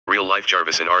real-life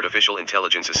Jarvis and artificial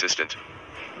intelligence assistant.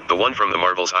 The one from the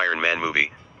Marvel's Iron Man movie,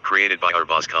 created by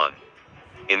Arbaz.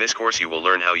 In this course you will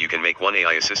learn how you can make one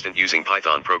AI assistant using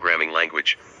Python programming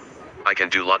language. I can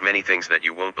do lot many things that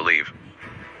you won't believe.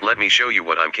 Let me show you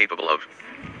what I'm capable of.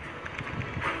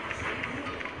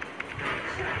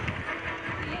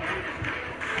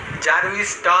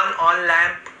 Jarvis, turn on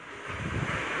lamp.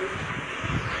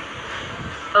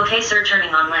 Okay, sir,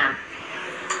 turning on lamp.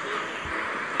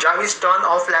 Jarvis, turn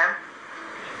off lamp.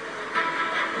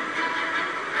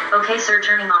 Okay, sir,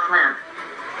 turning off lamp.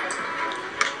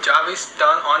 Jarvis,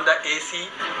 turn on the AC.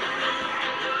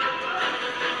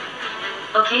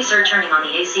 Okay, sir, turning on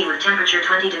the AC with temperature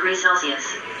 20 degrees Celsius.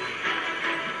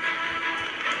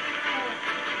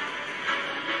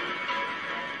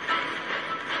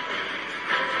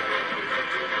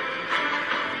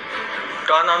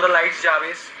 Turn on the lights,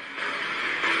 Jarvis.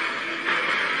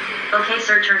 Okay,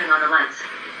 sir, turning on the lights.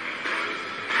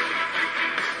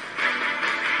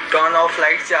 Turn off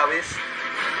lights, Jarvis.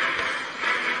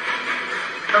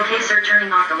 Okay, sir, turning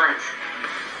off the lights.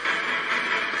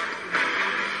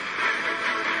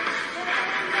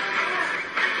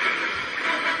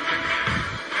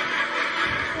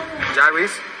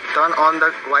 Jarvis, turn on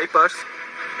the wipers.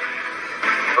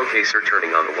 Okay, sir,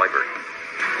 turning on the wiper.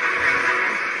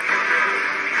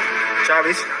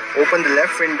 Jarvis, open the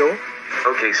left window.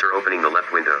 Okay, sir, opening the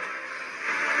left window.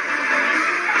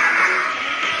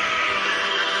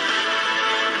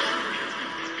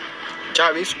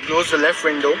 Jarvis, close the left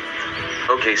window.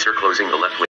 Okay, sir, closing the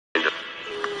left window.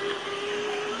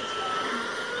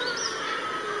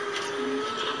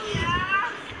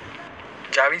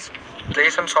 Jarvis, play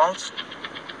some songs.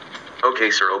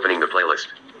 Okay, sir, opening the playlist.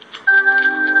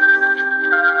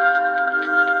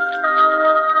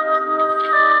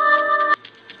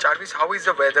 Jarvis, how is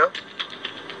the weather?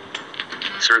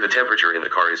 Sir, the temperature in the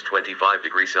car is 25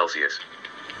 degrees Celsius.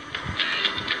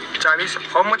 Jarvis,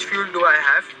 how much fuel do I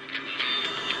have?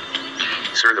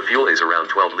 Sir, the fuel is around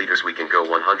 12 liters. We can go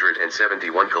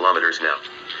 171 kilometers now.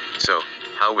 So,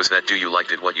 how was that? Do you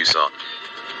liked it what you saw?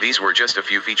 These were just a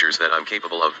few features that I'm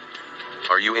capable of.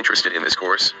 Are you interested in this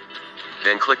course?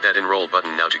 Then click that enroll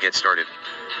button now to get started.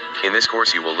 In this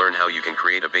course you will learn how you can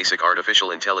create a basic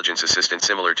artificial intelligence assistant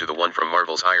similar to the one from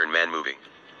Marvel's Iron Man movie.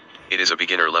 It is a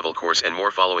beginner level course and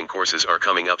more following courses are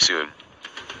coming up soon.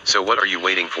 So what are you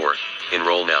waiting for?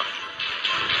 Enroll now.